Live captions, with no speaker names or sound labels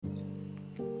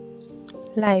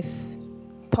Life,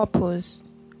 purpose,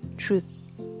 truth.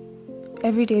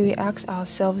 Every day we ask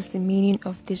ourselves the meaning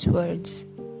of these words.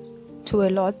 To a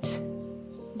lot,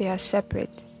 they are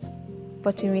separate,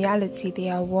 but in reality they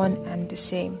are one and the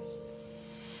same.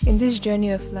 In this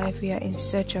journey of life, we are in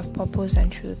search of purpose and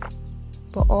truth,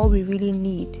 but all we really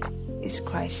need is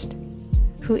Christ,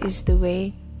 who is the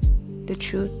way, the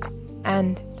truth,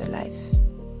 and the life.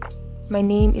 My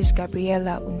name is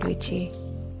Gabriela Undweche.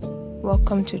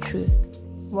 Welcome to Truth.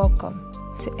 Welcome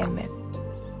to Emmet.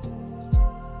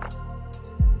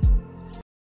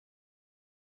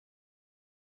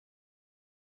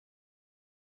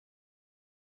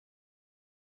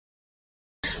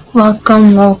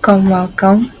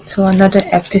 Welcome to another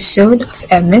episode of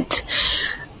Emmet.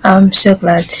 I'm so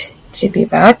glad to be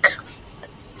back.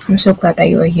 I'm so glad that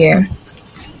you are here.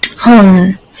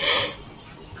 I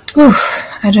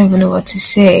don't even know what to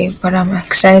say, but I'm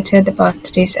excited about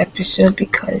today's episode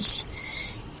because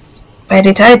by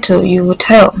the title you will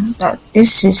tell that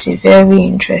this is a very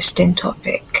interesting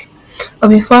topic. But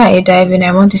before I dive in,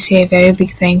 I want to say a very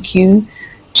big thank you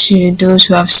to those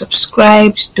who have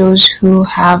subscribed, those who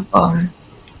have been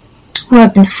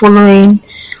following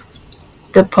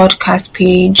the podcast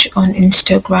page on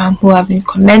Instagram, who have been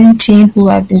commenting, who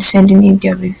have been sending in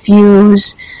their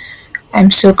reviews.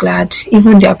 I'm so glad,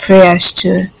 even their prayers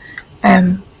too.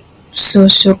 I'm so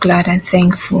glad and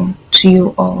thankful to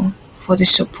you all for the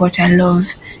support and love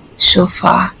so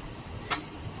far.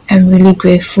 I'm really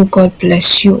grateful. God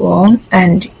bless you all.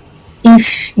 And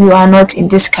if you are not in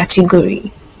this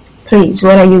category, please,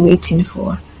 what are you waiting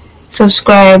for?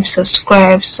 Subscribe. Share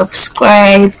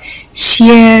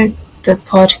the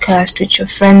podcast with your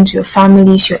friends, your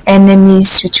families, your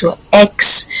enemies, with your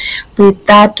ex, with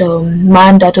that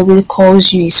man that always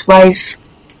calls you his wife,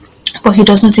 but he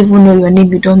does not even know your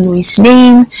name, you don't know his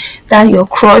name, that your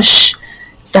crush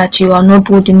that you are not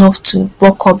bold enough to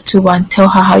walk up to and tell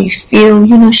her how you feel.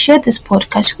 Share this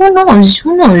podcast.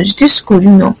 Who knows? This could,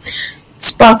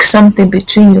 spark something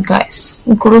between you guys.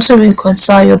 You could also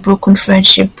reconcile your broken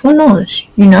friendship. Who knows?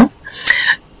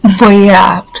 But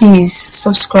yeah, please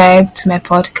subscribe to my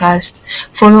podcast.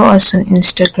 Follow us on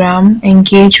Instagram.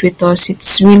 Engage with us.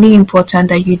 It's really important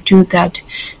that you do that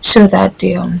so that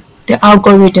the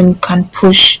algorithm can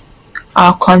push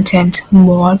our content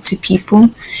more to people.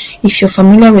 If you're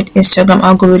familiar with Instagram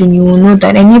algorithm, you will know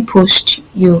that any post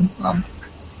you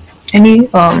any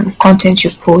content you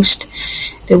post,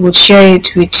 they would share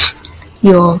it with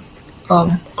your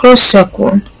close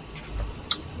circle.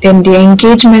 Then the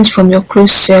engagement from your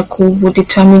close circle will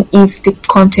determine if the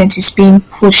content is being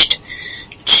pushed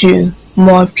to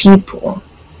more people.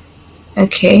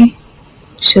 Okay,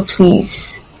 so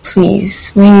please,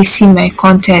 when you see my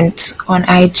content on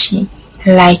IG,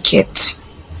 like it,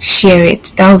 share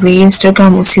it. That way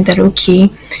Instagram will see that, okay,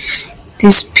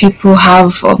 these people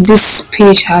have this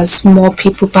page has more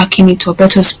people backing it up.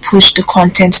 Let us push the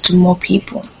content to more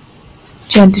people.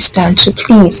 Do you understand? So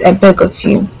please, I beg of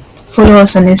you, follow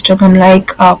us on Instagram,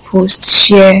 like our posts,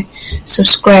 share,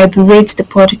 subscribe, rate the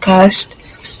podcast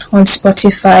on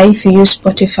Spotify. If you use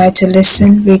Spotify to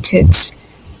listen, rate it.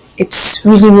 It's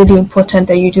really important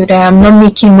that you do that. I'm not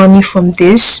making money from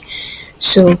this,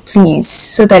 so please,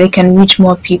 so that it can reach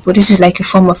more people. This is like a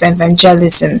form of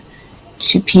evangelism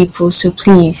to people, so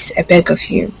please, I beg of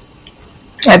you,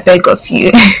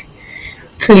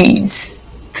 please,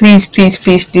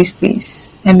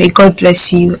 and may God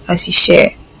bless you as you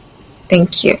share.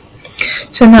 Thank you.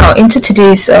 So now into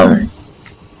today's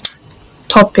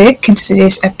topic, into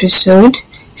today's episode,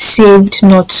 saved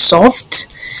not soft.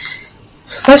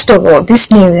 First of all, this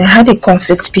name, I had a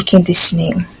conflict picking this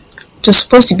name. It was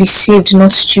supposed to be saved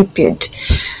not stupid,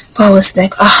 but I was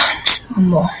like,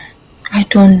 I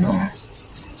don't know.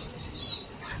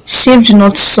 Saved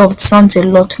not soft sounds a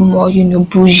lot more,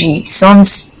 bougie.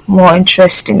 Sounds more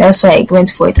interesting. That's why I went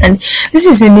for it. And this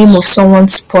is the name of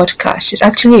someone's podcast. She's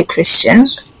actually a Christian.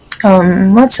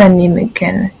 What's her name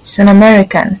again? She's an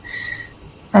American.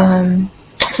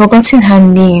 Forgotten her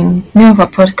name. The name of her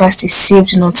podcast is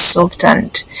Saved Not Soft,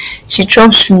 and she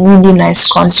drops really nice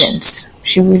content.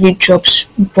 She really drops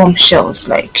bombshells.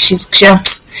 Like she's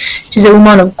a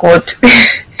woman of God.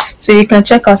 So you can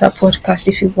check out her podcast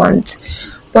if you want.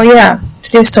 But yeah,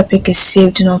 today's topic is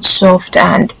Saved Not Soft,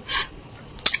 and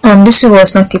this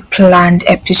was not a planned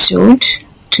episode,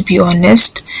 to be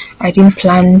honest. I didn't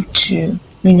plan to,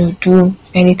 do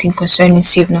anything concerning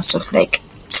Saved Not Soft. Like,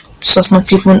 this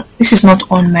is not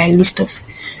on my list of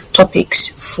topics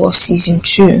for season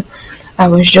 2. I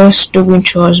was just doing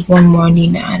chores one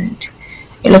morning, and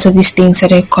a lot of these things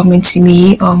started coming to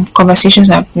me. Conversations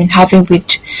I've been having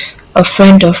with a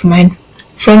friend of mine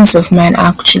friends of mine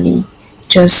actually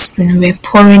just were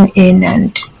pouring in,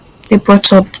 and they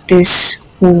brought up this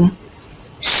whole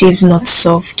saved not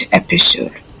solved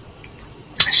episode.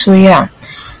 So yeah,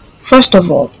 first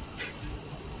of all,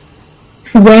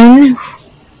 when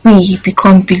we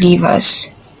become believers,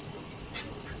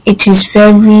 it is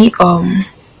very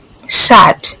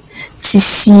sad to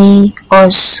see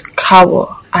us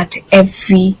cower at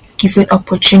every given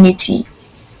opportunity.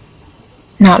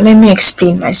 Now let me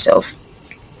explain myself.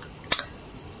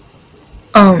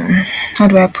 How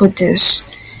do I put this?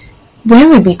 When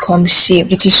we become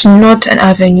saved, it is not an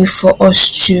avenue for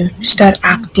us to start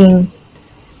acting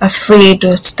afraid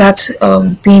or start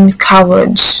being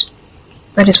cowards.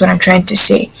 That is what I'm trying to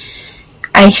say.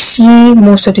 I see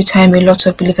most of the time a lot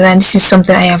of believers, and this is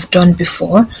something I have done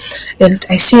before.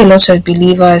 I see a lot of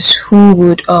believers who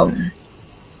would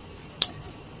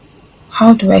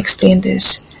how do I explain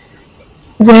this?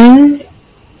 When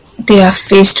they are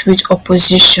faced with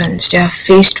oppositions, they are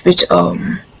faced with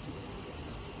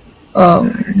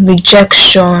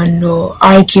rejection or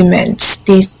arguments,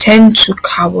 they tend to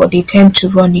cower, they tend to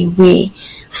run away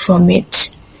from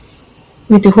it,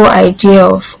 with the whole idea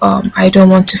of I don't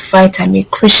want to fight, I'm a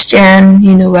Christian,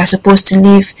 we're supposed to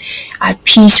live at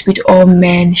peace with all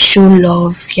men, show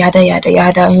love, yada yada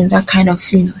yada, that kind of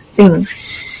thing.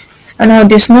 And now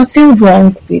there's nothing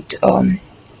wrong with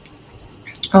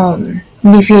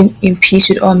living in peace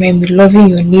with all men, with loving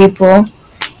your neighbor.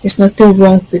 There's nothing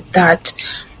wrong with that.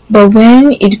 But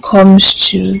when it comes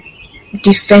to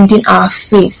defending our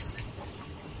faith,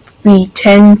 we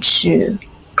tend to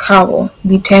cower,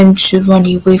 we tend to run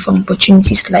away from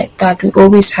opportunities like that. We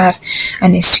always have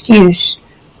an excuse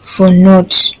for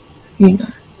not,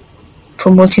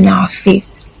 promoting our faith.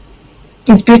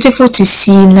 It's beautiful to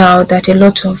see now that a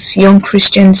lot of young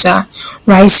Christians are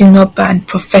rising up and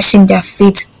professing their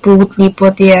faith boldly,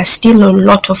 but there are still a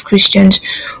lot of Christians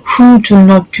who do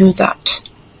not do that.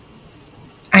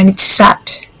 And it's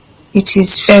sad. It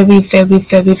is very, very,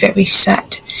 very, very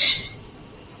sad.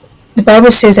 The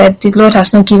Bible says that the Lord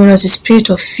has not given us a spirit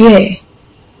of fear,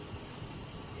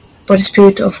 but a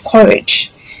spirit of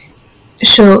courage.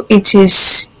 So it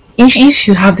is, if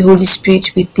you have the Holy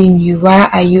Spirit within you, why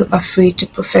are you afraid to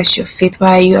profess your faith?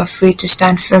 Why are you afraid to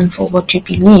stand firm for what you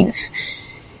believe?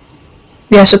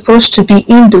 We are supposed to be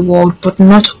in the world, but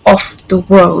not of the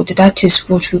world. That is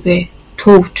what we were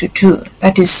told to do.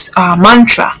 That is our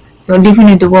mantra. You're living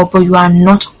in the world, but you are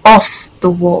not of the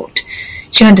world.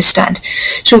 Do you understand?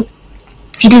 So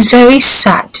it is very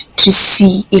sad to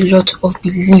see a lot of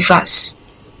believers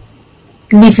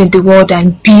live in the world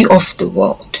and be of the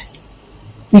world.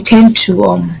 We tend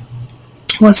to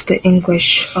what's the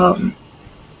English?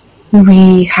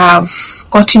 We have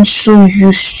gotten so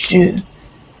used to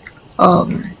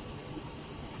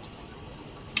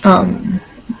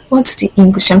what's the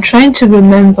English? I'm trying to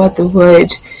remember the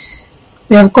word.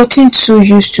 We have gotten so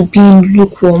used to being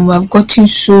lukewarm. We have gotten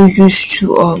so used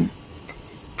to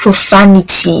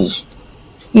profanity.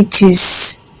 It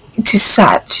is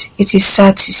sad. It is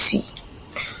sad to see.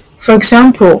 For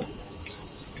example,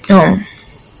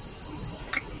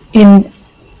 in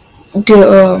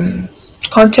the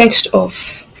context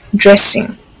of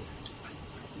dressing,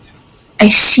 I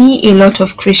see a lot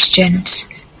of Christians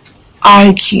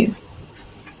argue.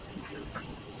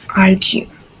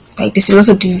 Like there's a lot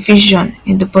of division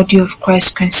in the body of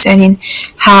Christ concerning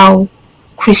how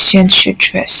Christians should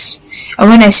dress. And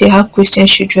when I say how Christians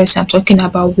should dress, I'm talking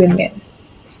about women,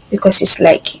 because it's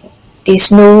like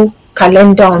there's no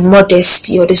calendar on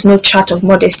modesty, or there's no chart of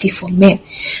modesty for men.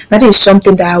 That is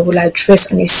something that I will address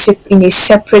in a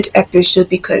separate episode,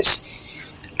 because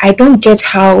I don't get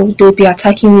how they'll be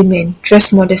attacking women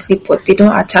dress modestly, but they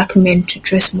don't attack men to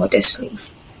dress modestly.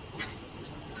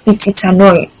 It's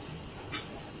annoying.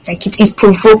 Like it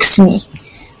provokes me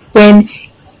when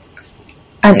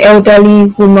an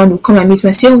elderly woman will come and meet me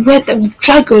and say,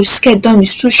 drag your skirt down,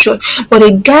 it's too short. But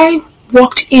a guy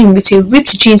walked in with a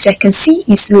ripped jeans, I can see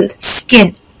his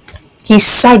skin. He's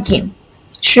sagging,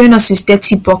 showing us his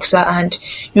dirty boxer, and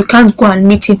you can't go and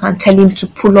meet him and tell him to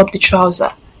pull up the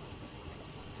trouser.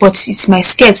 But it's my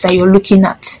skirts that you're looking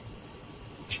at.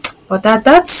 But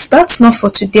that's not for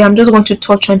today. I'm just going to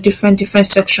touch on different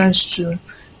sections to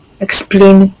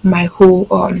explain my whole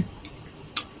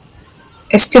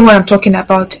explain what I'm talking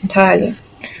about entirely.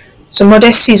 So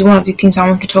modesty is one of the things I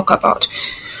want to talk about.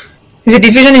 There's a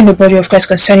division in the body of Christ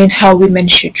concerning how women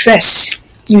should dress.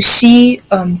 You see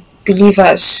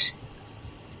believers.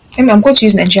 I'm going to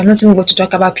use Nigeria. I'm not even going to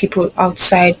talk about people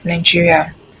outside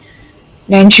Nigeria.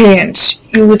 Nigerians.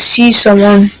 You would see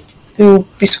someone who will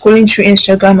be scrolling through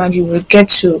Instagram, and you will get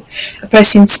to a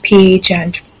person's page,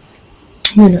 and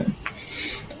you know.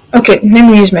 Okay, let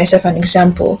me use myself an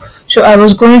example. So I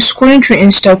was going scrolling through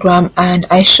Instagram and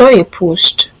I saw a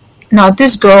post. Now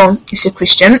this girl is a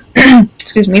Christian,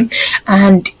 excuse me,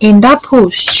 and in that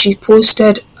post she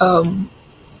posted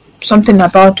something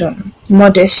about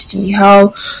modesty,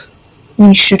 how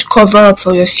you should cover up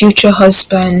for your future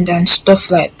husband and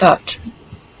stuff like that.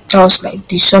 That was like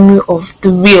the summary of the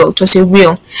reel. It was a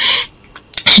reel.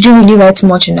 She didn't really write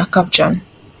much in her caption.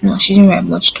 No, she didn't write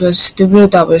much. It was the reel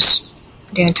that was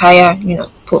the entire,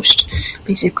 post,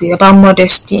 basically, about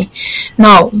modesty.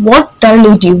 Now, what that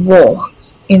lady wore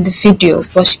in the video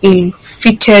was a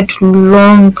fitted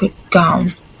long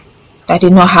gown that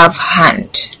did not have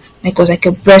hand. Like, it was like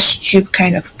a breast tube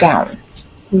kind of gown.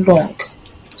 Long.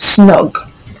 Snug.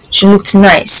 She looked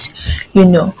nice,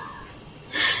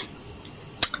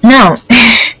 Now,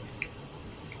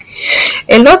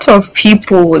 a lot of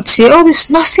people would say, oh, there's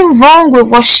nothing wrong with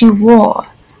what she wore.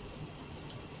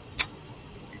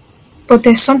 But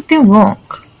there's something wrong,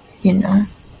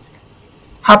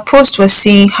 Her post was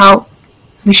saying how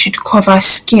we should cover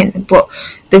skin, but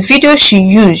the video she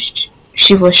used,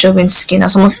 she was showing skin.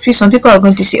 And some people are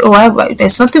going to say, oh,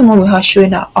 there's nothing wrong with her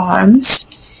showing her arms.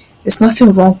 There's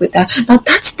nothing wrong with that. Now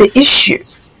that's the issue.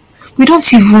 We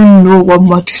don't even know what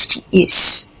modesty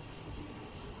is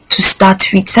to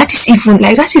start with. That is exactly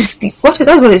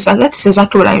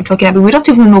what I'm talking about. We don't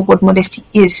even know what modesty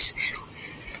is.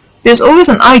 There's always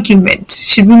an argument.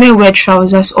 Should women wear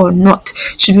trousers or not?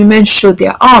 Should women show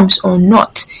their arms or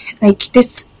not? Like,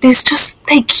 there's just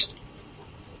like,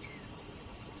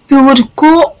 we would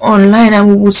go online and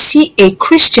we would see a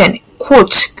Christian,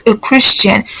 quote, a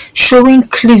Christian showing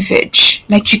cleavage.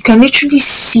 Like, you can literally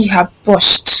see her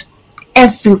bust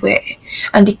everywhere.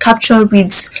 And the caption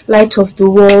reads, light of the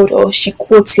world, or she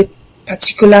quotes a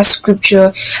particular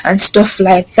scripture and stuff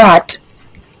like that.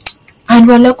 And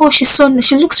we're like, oh, she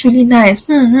looks really nice.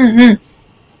 We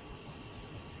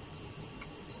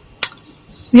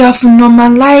have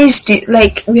normalized it,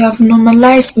 like, we have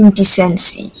normalized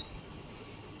indecency.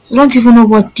 We don't even know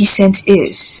what decent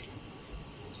is.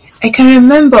 I can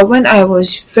remember when I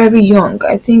was very young,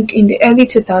 I think in the early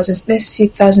 2000s, let's say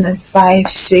 2005,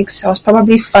 6, I was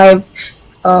probably 5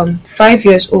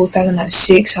 years old,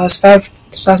 2006, I was 5,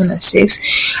 2006,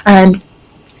 and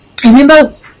I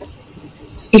remember,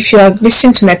 if you have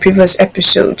listened to my previous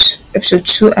episodes, episode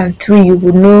 2 and 3, you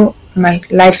would know my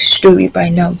life story by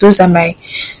now. Those 2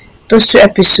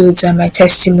 episodes are my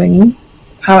testimony,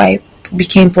 how I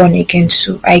became born again.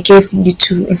 So I gave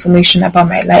little information about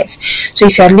my life. So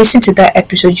if you have listened to that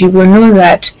episode, you will know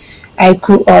that I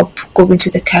grew up going to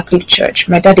the Catholic Church.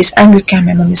 My dad is Anglican,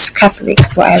 my mom is Catholic,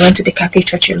 but I went to the Catholic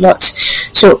Church a lot.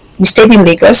 So we stayed in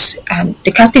Lagos, and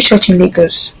the Catholic Church in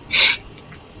Lagos,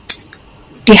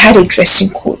 they had a dressing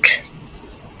code,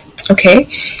 okay,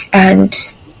 and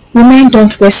women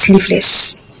don't wear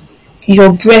sleeveless.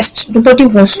 Your breast, nobody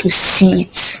wants to see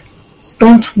it.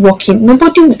 Don't walk in.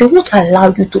 They won't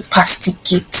allow you to pass the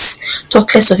gates.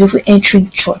 Talk less of even entering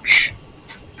church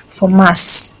for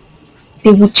mass.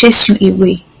 They will chase you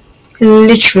away.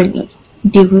 Literally,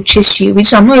 they will chase you away.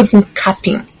 So I'm not even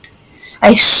capping.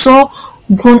 I saw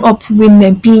grown-up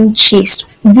women being chased.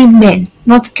 Women,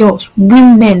 not girls,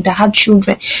 women that had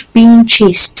children being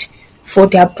chased for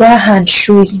their bra hand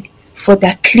showing, for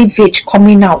their cleavage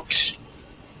coming out.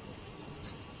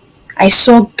 I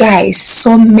saw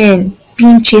men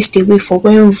being chased away for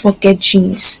wearing rugged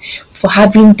jeans, for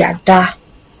having dada,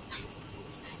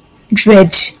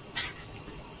 dread.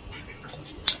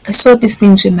 I saw these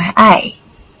things with my eye.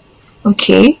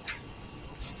 Okay?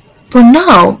 But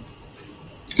now,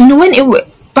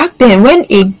 back then, when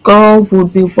a girl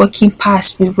would be walking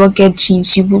past with rugged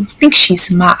jeans, you would think she's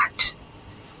mad.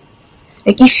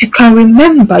 Like, if you can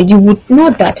remember, you would know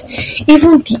that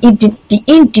even the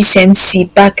indecency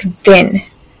back then,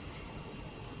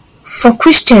 for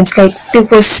Christians, like, there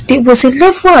was a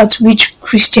level at which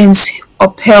Christians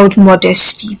upheld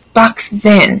modesty back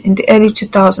then in the early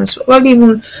 2000s, well,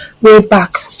 even way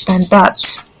back than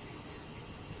that.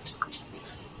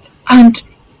 And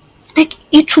like,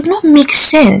 it would not make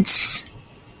sense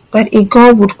that a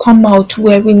girl would come out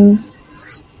wearing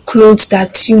clothes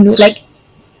that, like,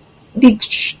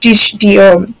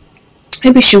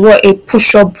 maybe she wore a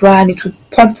push-up bra and it would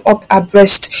pump up her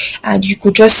breast and you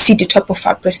could just see the top of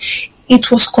her breast. It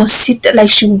was considered like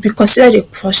she would be considered a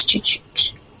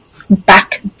prostitute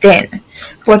back then.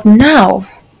 But now,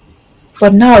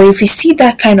 if you see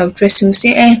that kind of dressing, you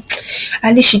say,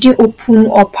 at least she didn't open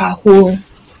up her whole.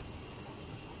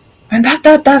 And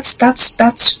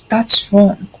that's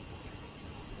wrong.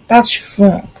 That's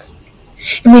wrong.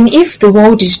 I mean, if the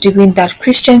world is doing that,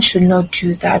 Christians should not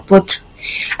do that. But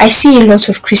I see a lot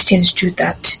of Christians do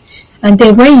that. And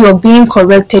then when you're being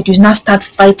corrected, you now start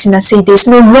fighting and say there's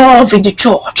no love in the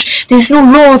church. There's no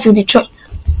love in the church.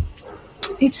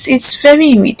 It's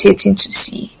very irritating to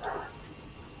see.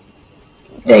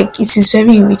 Like, it is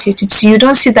very irritating to see. You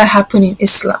don't see that happen in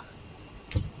Islam.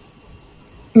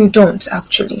 You don't,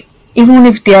 actually. Even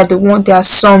if they are there are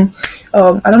some,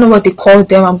 I don't know what they call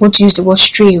them. I'm going to use the word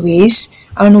strayaways.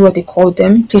 I don't know what they call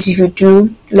them. Please, if you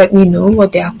do, let me know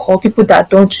what they are called. People that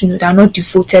don't, that are not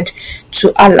devoted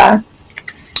to Allah.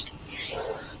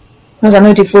 Ones are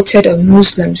not devoted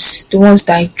Muslims. The ones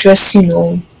that dress,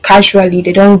 casually.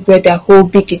 They don't wear their whole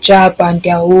big hijab and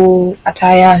their whole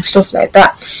attire and stuff like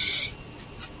that.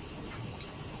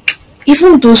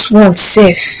 Even those ones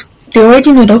safe. They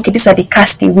already know that, okay, these are the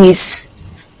castaways.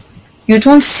 You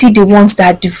don't see the ones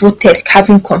that are devoted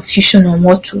having confusion on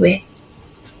what to wear.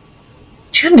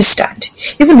 Do you understand?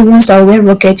 Even the ones that wear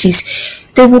ruggages,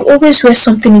 they would always wear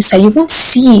something inside. You won't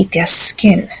see their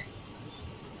skin.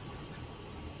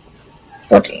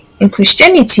 But in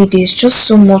Christianity, there's just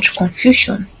so much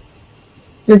confusion.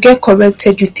 You get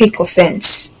corrected, you take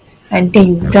offense. And then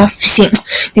you would have seen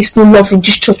there's no love in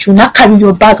this church. You now carry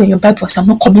your bag and your Bible and say, I'm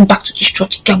not coming back to this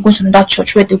church. I'm going to another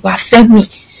church where they will affirm me.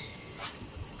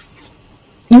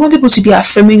 You want people to be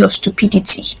affirming your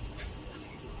stupidity.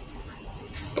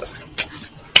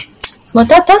 But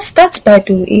that's by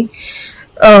the way.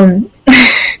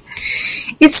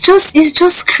 It's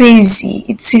just crazy.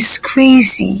 It is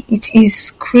crazy. It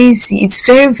is crazy. It's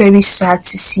very, very sad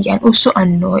to see and also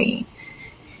annoying.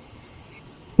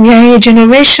 We are in a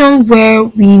generation where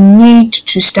we need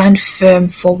to stand firm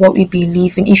for what we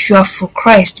believe in. If you are for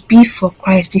Christ, be for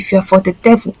Christ. If you are for the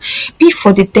devil, be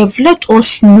for the devil. Let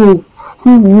us know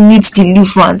who needs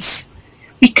deliverance.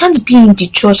 We can't be in the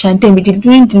church and then be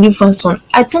doing deliverance on.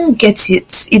 I don't get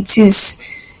it. It is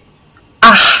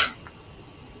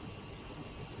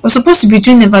we're supposed to be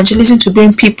doing evangelism to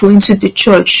bring people into the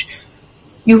church.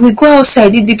 You will go outside.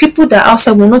 The people that are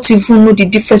outside will not even know the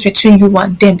difference between you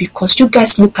and them because you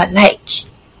guys look alike.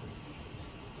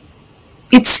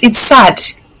 It's sad.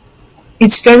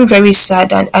 It's very, very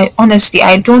sad. And I honestly,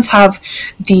 I don't have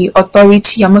the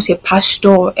authority. I'm not a pastor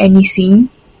or anything.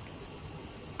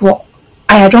 But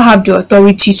I don't have the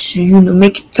authority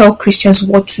to, tell Christians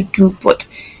what to do. But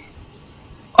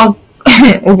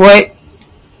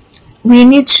we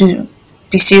need to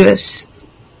be serious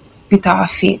with our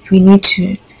faith. We need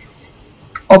to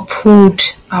uphold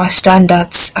our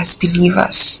standards as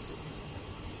believers.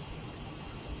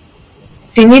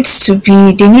 There needs to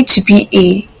be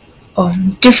a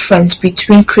difference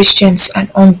between Christians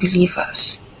and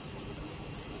unbelievers.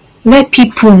 Let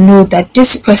people know that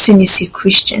this person is a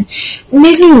Christian.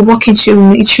 Immediately you walk into a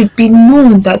room, it should be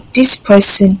known that this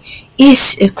person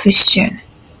is a Christian.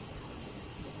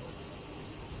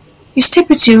 You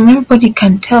step into a room, everybody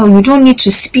can tell. You don't need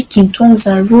to speak in tongues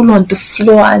and roll on the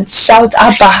floor and shout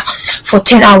Abba for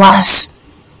 10 hours.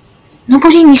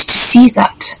 Nobody needs to see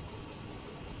that.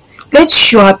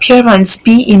 Let your appearance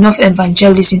be enough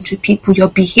evangelism to people. Your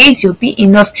behavior be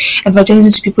enough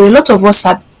evangelism to people. A lot of us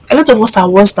are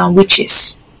worse than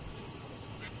witches.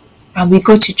 And we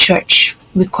go to church.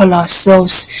 We call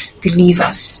ourselves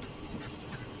believers.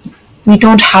 We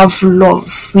don't have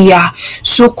love. We are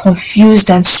so confused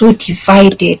and so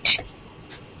divided.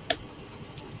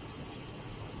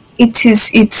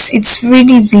 It's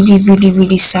really, really, really,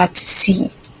 really sad to see.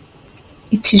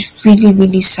 It is really,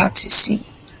 really sad to see.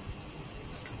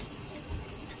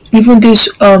 Even this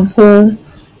whole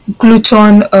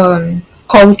glutton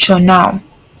culture now.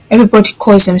 Everybody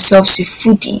calls themselves a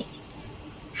foodie.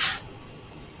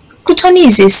 Gluttony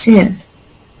is a sin.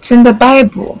 It's in the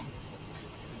Bible.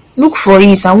 Look for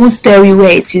it. I won't tell you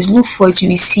where it is. Look for it. You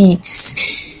will see it.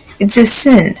 It's a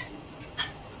sin.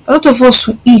 A lot of us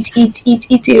who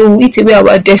eat away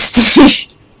our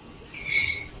destiny.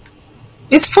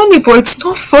 It's funny, but it's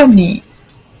not funny.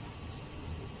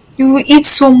 You will eat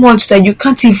so much that you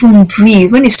can't even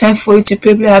breathe. When it's time for you to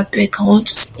pray, I beg, I want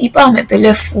to sleep. I'm a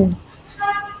belly full.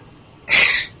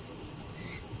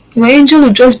 Your angel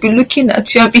will just be looking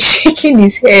at you and be shaking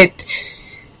his head.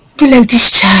 Be like,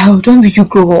 this child, when will you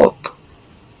grow up?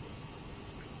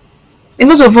 A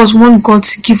lot of us want God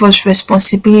to give us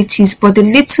responsibilities, but the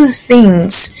little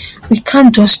things, we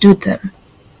can't just do them.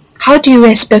 How do you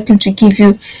expect Him to give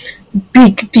you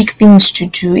big things to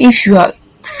do if you are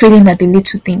failing at the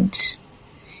little things?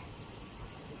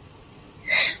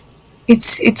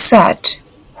 It's sad.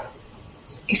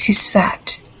 It is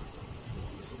sad.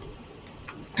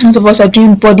 A lot of us are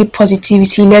doing body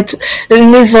positivity. Let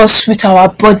leave us with our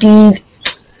body.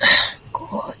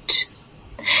 God.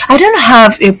 I don't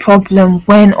have a problem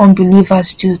when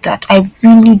unbelievers do that. I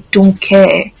really don't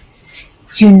care,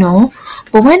 you know.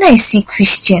 But when I see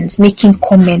Christians making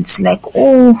comments like,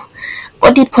 "Oh,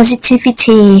 body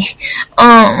positivity,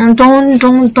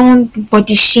 don't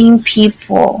body shame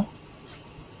people."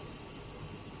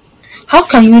 How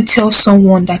can you tell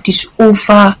someone that is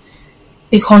over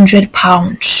 100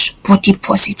 pounds body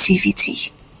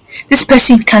positivity? This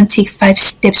person can't take 5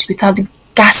 steps without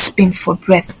gasping for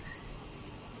breath,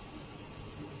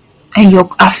 and you're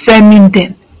affirming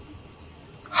them.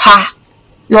 Ha!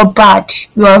 You're bad.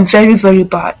 You are very, very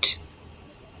bad.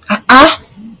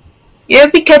 You're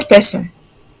a wicked person.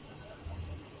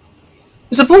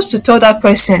 You're supposed to tell that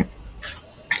person,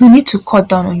 you need to cut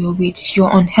down on your weight.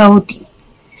 You're unhealthy.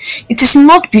 It is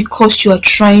not because you are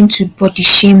trying to body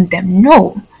shame them.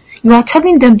 No. You are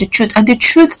telling them the truth, and the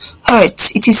truth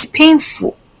hurts. It is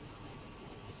painful.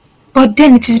 But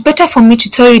then it is better for me to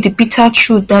tell you the bitter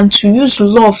truth than to use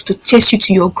love to chase you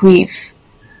to your grave.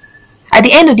 At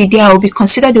the end of the day, I will be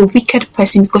considered a wicked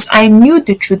person because I knew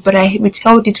the truth, but I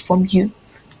withheld it from you.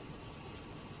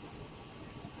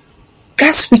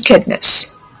 That's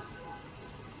wickedness.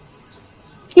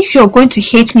 If you're going to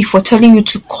hate me for telling you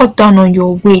to cut down on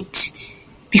your weight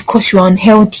because you're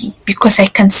unhealthy, because I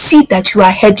can see that you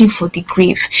are heading for the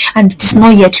grave and it is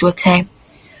not yet your time,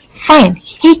 fine,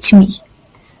 hate me.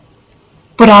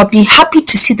 But I'll be happy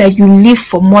to see that you live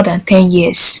for more than 10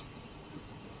 years.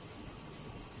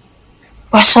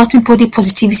 By shouting body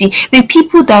positivity, the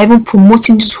people that are even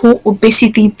promoting this whole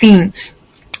obesity thing,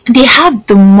 they have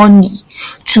the money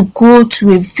to go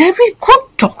to a very good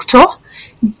doctor,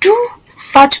 do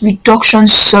fat reduction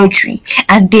surgery,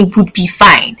 and they would be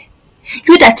fine.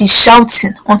 You that is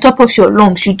shouting on top of your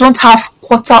lungs, you don't have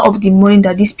quarter of the money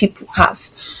that these people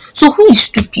have. So who is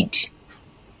stupid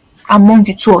among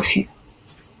the two of you?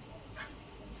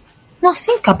 Now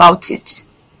think about it.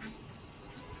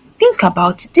 Think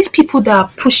about it. These people that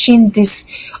are pushing these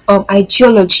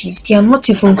ideologies, they are not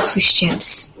even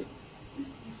Christians.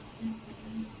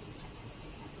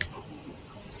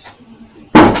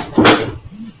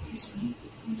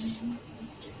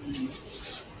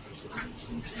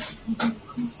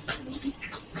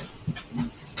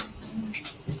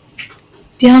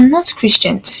 They are not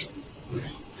Christians.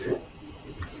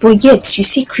 But yet, you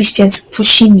see Christians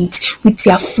pushing it with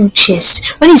their full chest.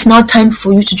 When it's now time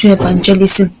for you to do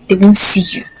evangelism, they won't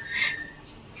see you.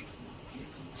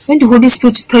 When the Holy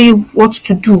Spirit will tell you what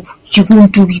to do, you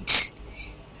won't do it.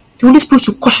 The Holy Spirit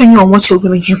will caution you on what you're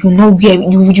wearing, you will not wear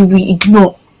it, you will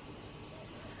ignore.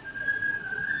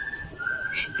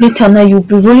 Later now, you'll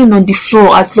be rolling on the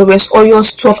floor at Lawrence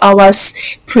Oyor's 12 hours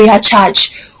prayer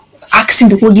charge, asking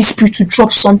the Holy Spirit to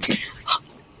drop something.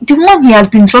 The one he has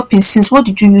been dropping since, what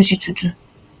did you use it to do?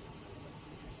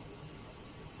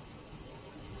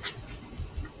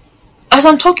 As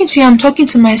I'm talking to you, I'm talking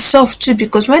to myself too,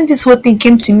 because when this whole thing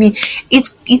came to me,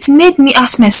 it made me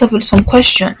ask myself some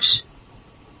questions.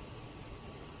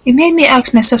 It made me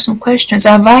ask myself some questions.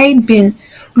 Have I been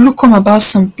lukewarm about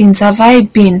some things? Have I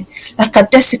been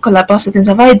lackadaisical about some things?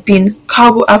 Have I been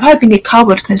a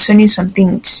coward concerning some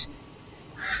things?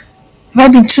 Have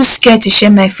I been too scared to share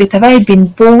my faith? Have I been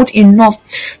bold enough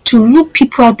to look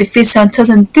people at the face and tell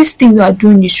them, this thing you are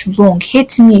doing is wrong.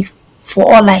 Hate me for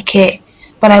all I care.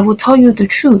 But I will tell you the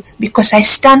truth because I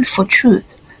stand for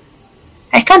truth.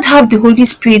 I can't have the Holy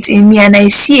Spirit in me and I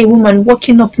see a woman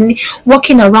walking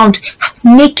around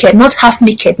naked, not half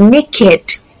naked,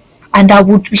 naked. And I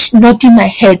would be nodding my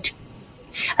head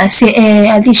and say,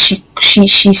 at least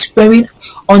she's wearing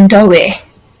underwear.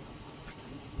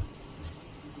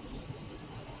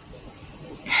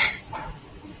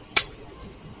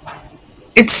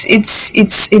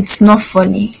 It's not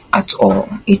funny at all.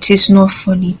 It is not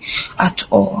funny at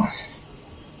all.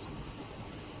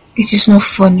 It is not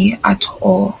funny at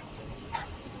all.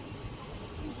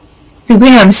 The way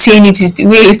I'm saying it is the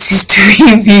way it is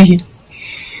doing me.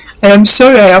 And I'm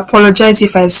sorry, I apologize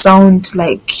if I sound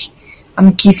like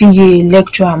I'm giving you a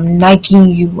lecture, I'm nagging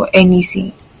you or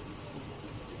anything.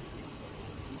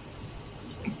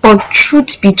 But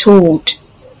truth be told,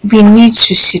 we need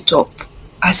to sit up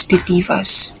as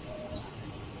believers.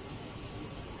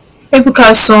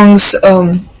 Ebuka songs,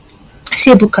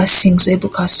 say Ebuka sings or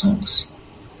Ebuka songs.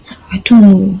 I don't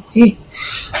know. Hey.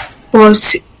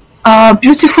 But our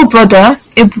beautiful brother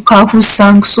Ebuka who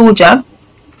sang Soldier,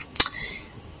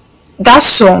 that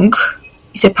song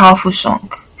is a powerful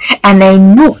song. And I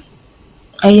know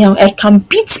I can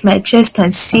beat my chest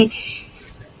and say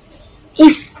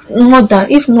if not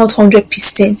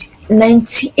 100%,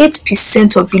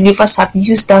 98% of believers have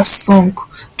used that song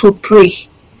to pray,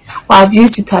 or have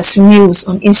used it as reels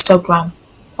on Instagram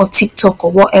or TikTok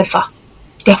or whatever.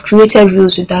 They have created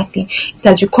reels with that thing. It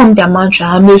has become their mantra.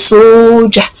 I'm a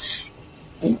soldier.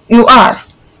 You are.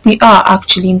 We are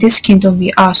actually. In this kingdom,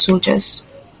 we are soldiers.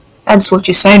 That's what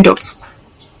you signed up.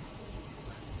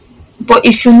 But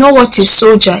if you know what a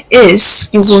soldier is,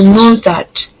 you will know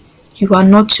that you are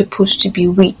not supposed to be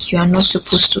weak. You are not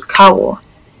supposed to cower.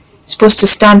 You're supposed to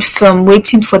stand firm,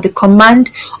 waiting for the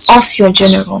command of your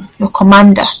general, your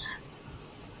commander.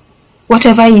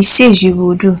 Whatever he says, you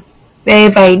will do.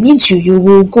 Wherever he leads you, you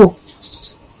will go.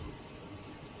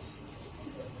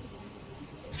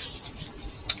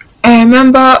 I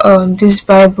remember this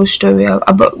Bible story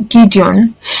about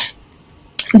Gideon.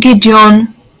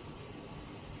 Gideon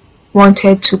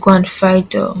wanted to go and fight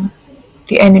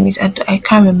the enemies. I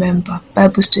can't remember.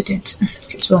 Bible student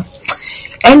as well.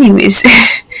 Anyways,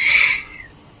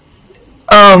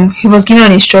 he was given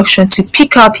an instruction to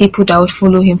pick out people that would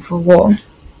follow him for war.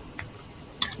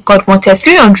 God wanted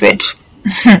 300.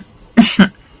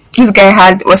 This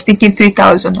guy was thinking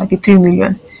 3,000, like 3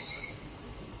 million.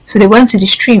 So they went to the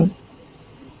stream,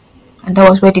 and that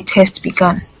was where the test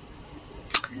began.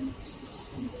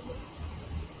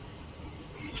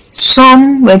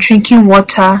 Some were drinking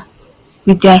water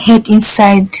with their head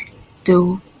inside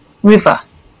the river.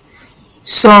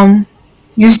 Some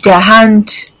used their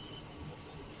hand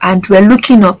and were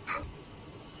looking up.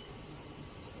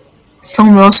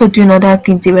 Some were also doing other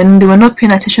things. They were not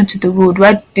paying attention to the road.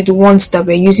 Right? The ones that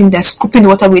were scooping the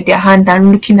water with their hand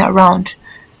and looking around.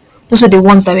 Those are the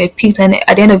ones that were picked, and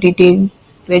at the end of the day,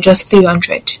 were just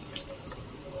 300.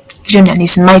 Gideon and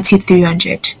his mighty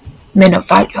 300 men of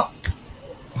valor.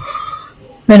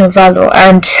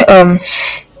 And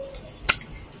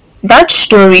that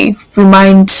story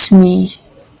reminds me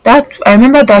that I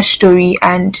remember that story,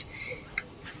 and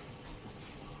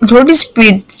the Holy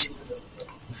Spirit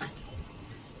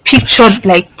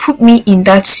put me in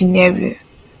that scenario.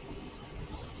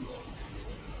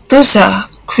 Those are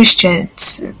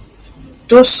Christians.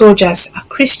 Those soldiers are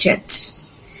Christians.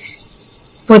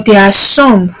 But there are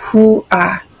some who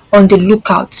are on the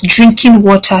lookout, drinking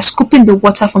water, scooping the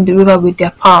water from the river with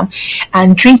their palm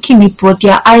and drinking it, but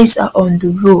their eyes are on the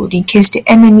road in case the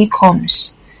enemy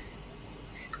comes.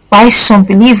 While some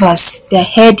believers, their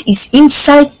head is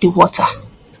inside the water.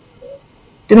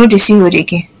 They know they see road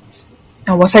again.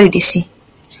 And what do they see?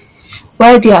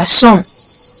 While there are some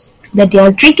that they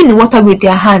are drinking the water with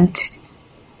their hand.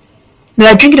 They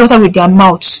are drinking the water with their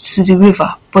mouths to the river,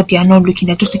 but they are not looking.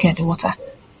 They're just looking at the water.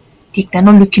 They're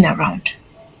not looking around.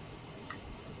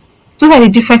 Those are the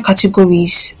different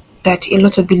categories that a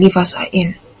lot of believers are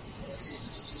in.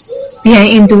 We are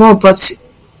in the world, but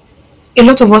a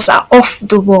lot of us are off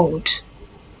the world.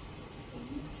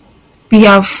 We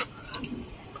have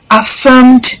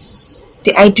affirmed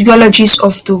the ideologies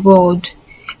of the world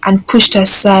and pushed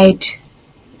aside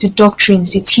the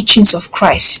doctrines, the teachings of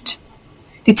Christ,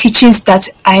 the teachings that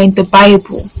are in the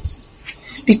Bible.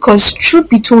 Because truth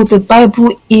be told, the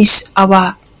Bible is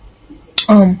our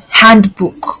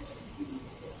handbook.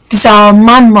 It is our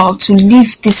manual to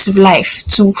live this life,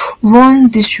 to run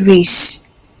this race.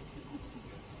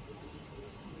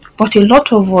 But a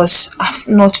lot of us have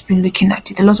not been looking at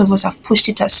it. A lot of us have pushed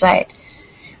it aside.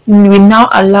 We now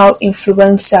allow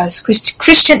influencers,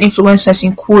 Christian influencers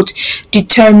in quote,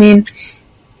 determine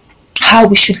how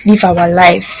we should live our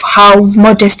life, how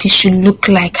modesty should look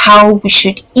like, how we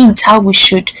should eat, how we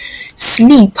should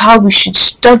sleep, how we should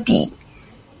study,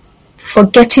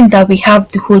 forgetting that we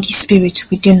have the Holy Spirit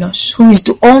within us, who is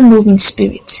the all-knowing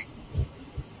Spirit.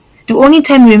 The only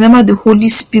time we remember the Holy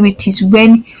Spirit is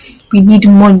when we need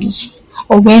money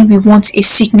or when we want a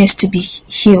sickness to be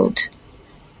healed.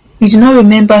 We do not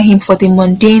remember Him for the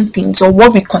mundane things or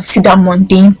what we consider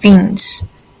mundane things.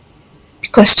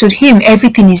 Because to Him,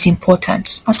 everything is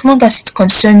important. As long as it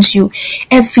concerns you,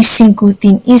 every single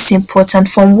thing is important.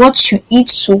 From what you eat,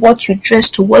 to what you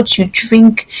dress, to what you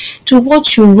drink, to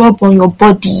what you rub on your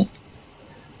body.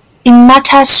 It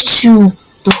matters to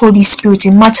the Holy Spirit.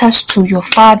 It matters to your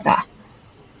Father.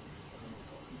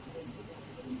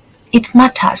 It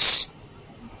matters.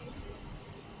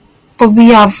 But we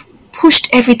have pushed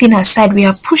everything aside. We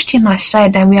have pushed Him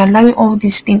aside, and we are allowing all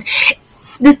these things.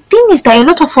 The thing is that a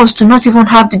lot of us do not even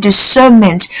have the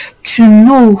discernment to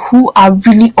know who are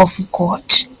really of God.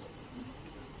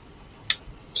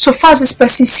 So far as this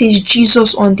person says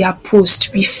Jesus on their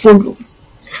post, we follow.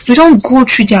 We don't go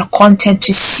through their content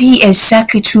to see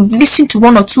exactly, to listen to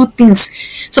one or two things.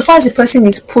 So far as the person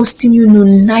is posting,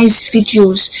 nice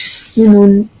videos,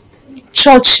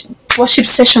 church, worship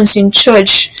sessions in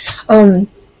church,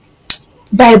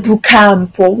 Bible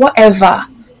camp or whatever,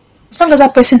 As long as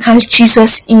that person has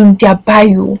Jesus in their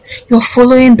bio, you're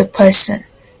following the person.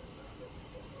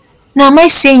 Now, am I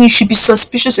saying you should be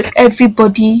suspicious of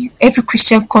everybody, every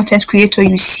Christian content creator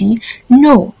you see?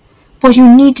 No. But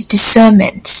you need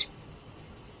discernment.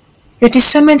 Your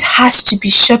discernment has to be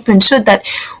sharpened so that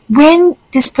when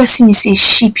this person is a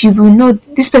sheep, you will know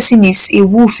this person is a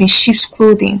wolf in sheep's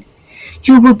clothing.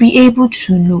 You will be able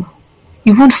to know.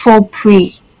 You won't fall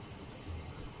prey.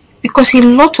 Because a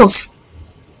lot of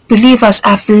believers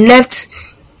have left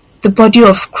the body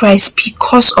of Christ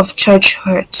because of church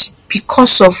hurt,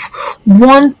 because of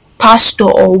one pastor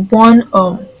or one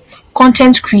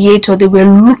content creator they were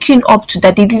looking up to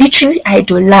that they literally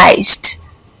idolized.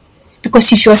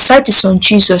 Because if your sight is on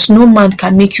Jesus, no man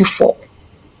can make you fall.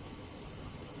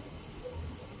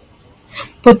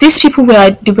 But these people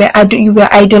you were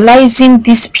idolizing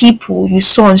these people you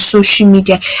saw on social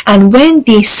media, and when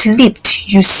they slipped,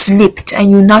 you slipped,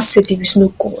 and you now said there is no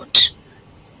God.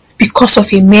 Because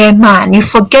of a mere man, you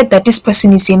forget that this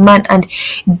person is a man, and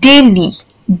daily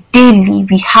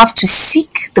we have to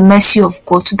seek the mercy of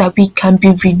God so that we can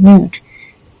be renewed.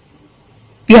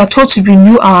 We are told to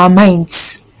renew our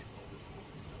minds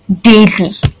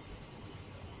daily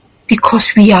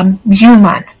because we are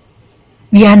human.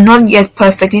 We are not yet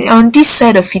perfect. On this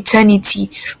side of eternity,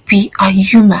 we are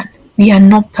human. We are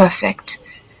not perfect.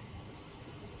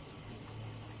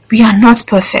 We are not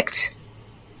perfect.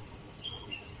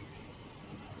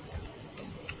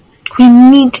 We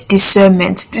need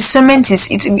discernment. Discernment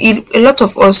a lot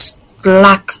of us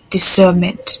lack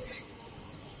discernment.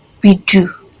 We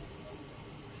do.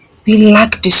 We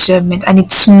lack discernment, and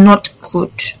it's not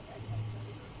good.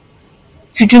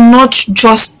 You do not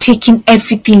just take in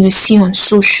everything you see on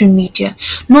social media.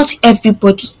 Not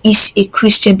everybody is a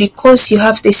Christian. Because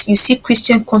you see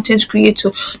Christian content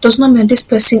creator does not mean this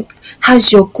person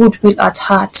has your goodwill at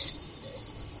heart.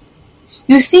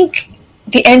 You think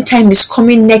the end time is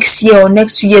coming next year or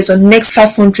next 2 years or next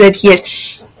 500 years.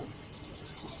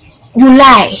 You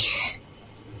lie.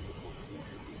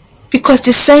 Because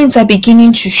the signs are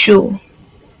beginning to show.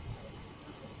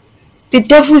 The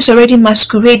devil is already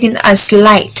masquerading as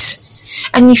light.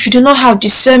 And if you do not have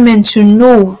discernment to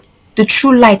know the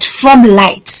true light from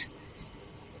light,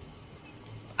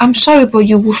 I'm sorry, but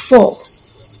you will fall.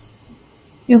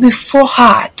 You will fall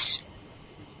hard.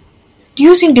 Do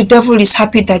you think the devil is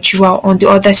happy that you are on the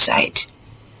other side?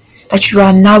 That you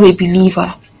are now a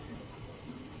believer?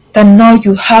 That now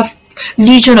you have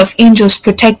legion of angels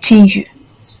protecting you?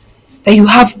 That you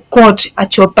have God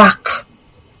at your back?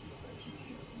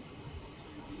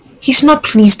 He's not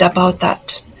pleased about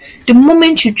that. The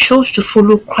moment you chose to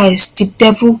follow Christ, the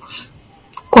devil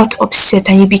got upset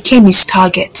and you became his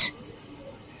target.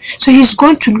 So he's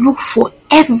going to look for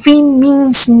every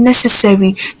means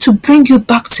necessary to bring you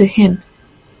back to him.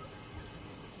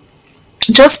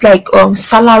 Just like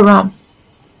Salah ram.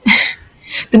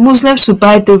 The Muslims will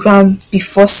buy the ram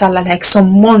before Salah, like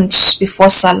some months before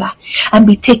Salah, and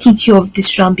be taking care of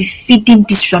this ram, be feeding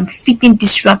this ram.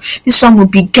 This ram will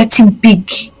be getting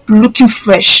big, looking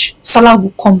fresh. Salah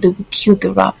will come, they will kill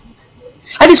the ram.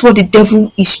 That is what the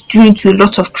devil is doing to a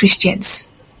lot of Christians.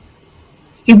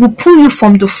 He will pull you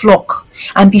from the flock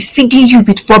and be feeding you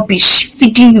with rubbish,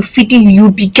 feeding you,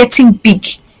 you'll be getting big.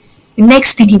 The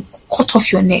next thing, he will cut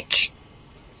off your neck.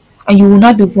 And you will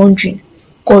not be wondering,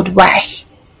 God, why?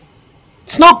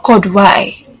 It's not God,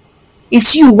 why?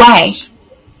 It's you, why?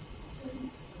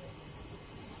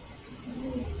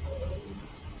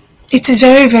 It is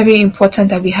very, very important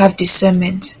that we have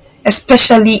discernment,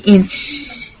 especially in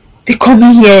the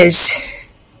coming years.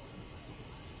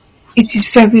 It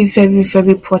is very, very,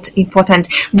 very important.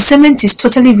 Discernment is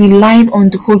totally relying on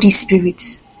the Holy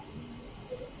Spirit,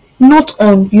 not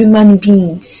on human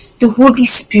beings. The Holy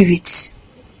Spirit.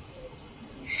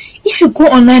 If you go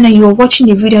online and you're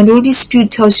watching a video and the Holy Spirit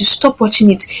tells you stop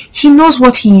watching it, He knows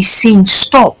what He is saying.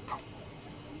 Stop.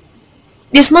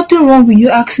 There's nothing wrong with you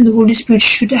asking the Holy Spirit,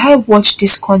 should I watch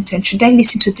this content? Should I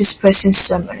listen to this person's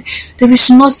sermon? There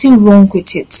is nothing wrong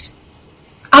with it.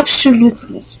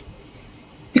 Absolutely.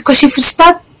 Because if you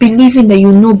start believing that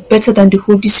you know better than the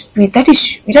Holy Spirit, that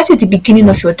is the beginning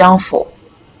of your downfall.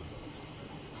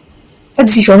 That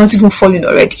is if you're not even falling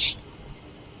already.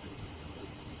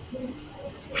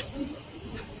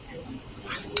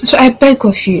 So I beg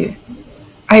of you,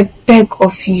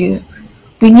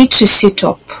 we need to sit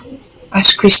up.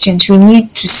 As Christians, we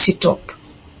need to sit up.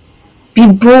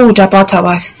 Be bold about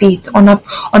our faith,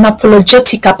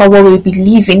 unapologetic about what we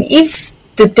believe in. If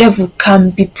the devil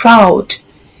can be proud,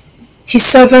 his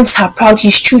servants are proud,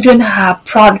 his children are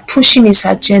proud, pushing his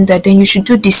agenda, then you should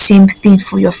do the same thing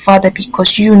for your Father,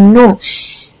 because you know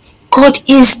God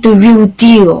is the real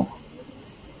deal.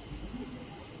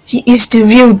 He is the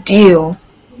real deal.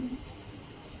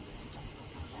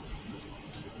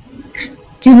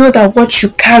 You know that what you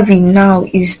carry now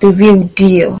is the real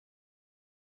deal.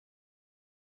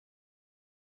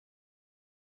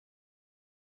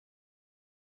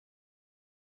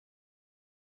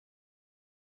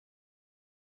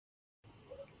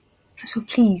 So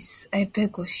please, I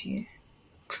beg of you,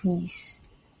 please,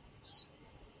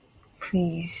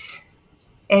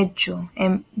 Ejo,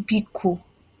 Biko,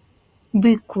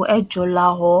 Ejo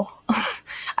Laho.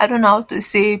 I don't know how to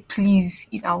say please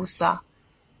in Hausa.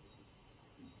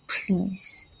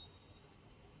 Please,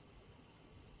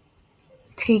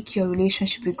 take your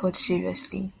relationship with God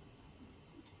seriously.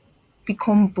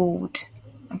 Become bold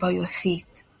about your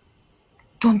faith.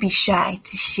 Don't be shy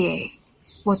to share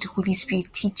what the Holy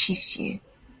Spirit teaches you.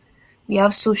 We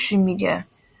have social media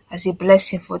as a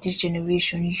blessing for this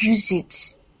generation. Use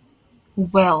it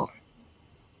well.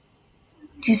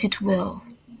 Use it well.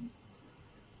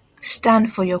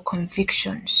 Stand for your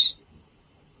convictions.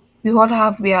 We all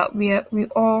have we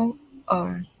all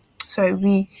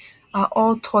we are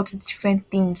all taught different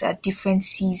things at different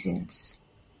seasons.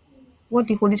 What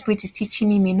the Holy Spirit is teaching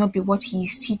me may not be what He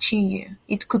is teaching you.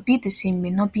 It could be the same, may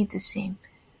not be the same.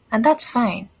 And that's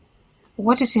fine.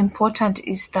 What is important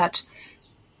is that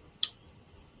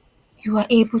you are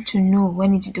able to know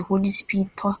when it is the Holy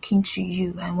Spirit talking to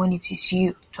you and when it is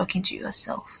you talking to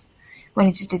yourself. When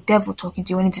it is the devil talking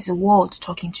to you, when it is the world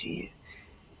talking to you.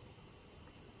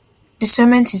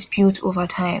 Discernment is built over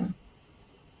time.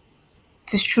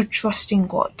 It is through trusting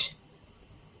God.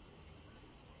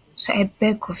 So I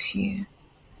beg of you,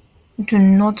 do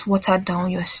not water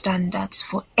down your standards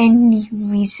for any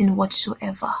reason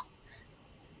whatsoever.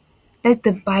 Let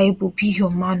the Bible be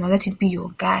your manual. Let it be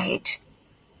your guide.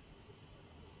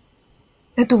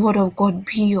 Let the Word of God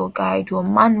be your guide, your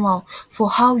manual for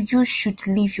how you should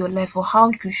live your life, or how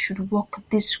you should walk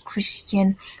this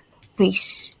Christian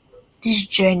race, this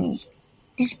journey,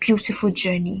 this beautiful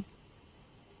journey.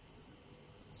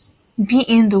 Be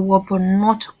in the world, but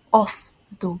not of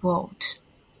the world.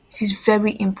 It is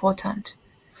very important.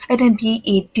 Let there be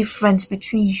a difference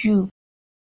between you.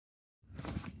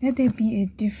 Let there be a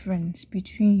difference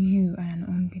between you and an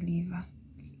unbeliever.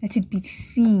 Let it be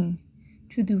seen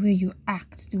through the way you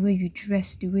act, the way you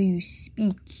dress, the way you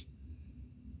speak,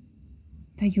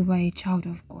 that you are a child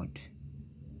of God.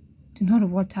 Do not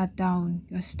water down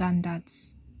your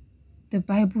standards. The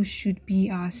Bible should be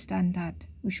our standard.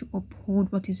 We should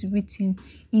uphold what is written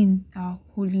in our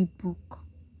holy book.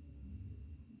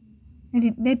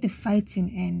 Let the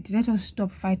fighting end. Let us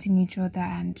stop fighting each other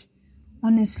and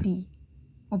honestly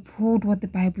uphold what the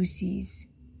Bible says.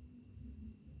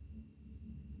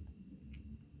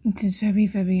 It is very,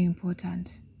 very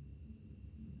important.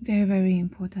 Very, very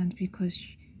important, because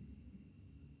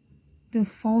the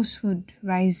falsehood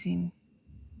rising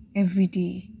every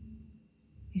day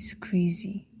is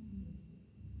crazy.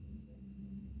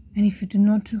 And if you do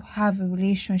not have a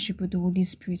relationship with the Holy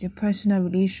Spirit, a personal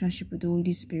relationship with the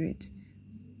Holy Spirit,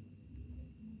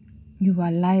 you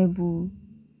are liable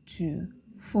to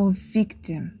fall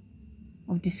victim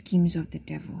of the schemes of the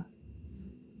devil.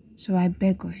 So I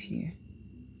beg of you,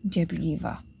 dear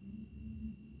believer,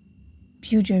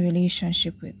 build your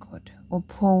relationship with God.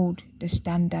 Uphold the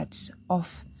standards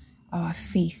of our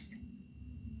faith.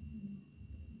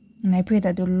 And I pray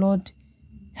that the Lord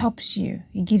helps you.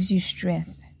 He gives you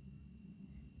strength.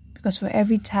 Because for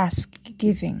every task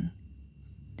given,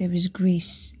 there is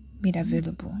grace made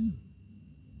available.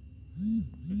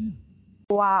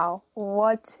 Wow,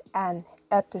 what an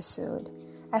episode.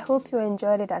 I hope you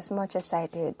enjoyed it as much as I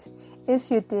did.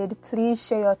 If you did, please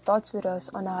share your thoughts with us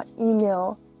on our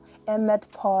email,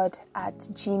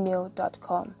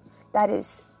 emmetpod@gmail.com. That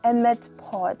is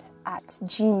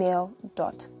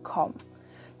emmetpod@gmail.com.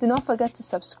 Do not forget to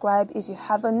subscribe if you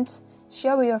haven't,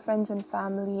 share with your friends and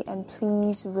family, and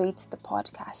please rate the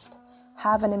podcast.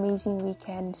 Have an amazing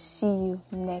weekend. See you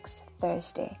next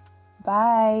Thursday.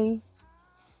 Bye.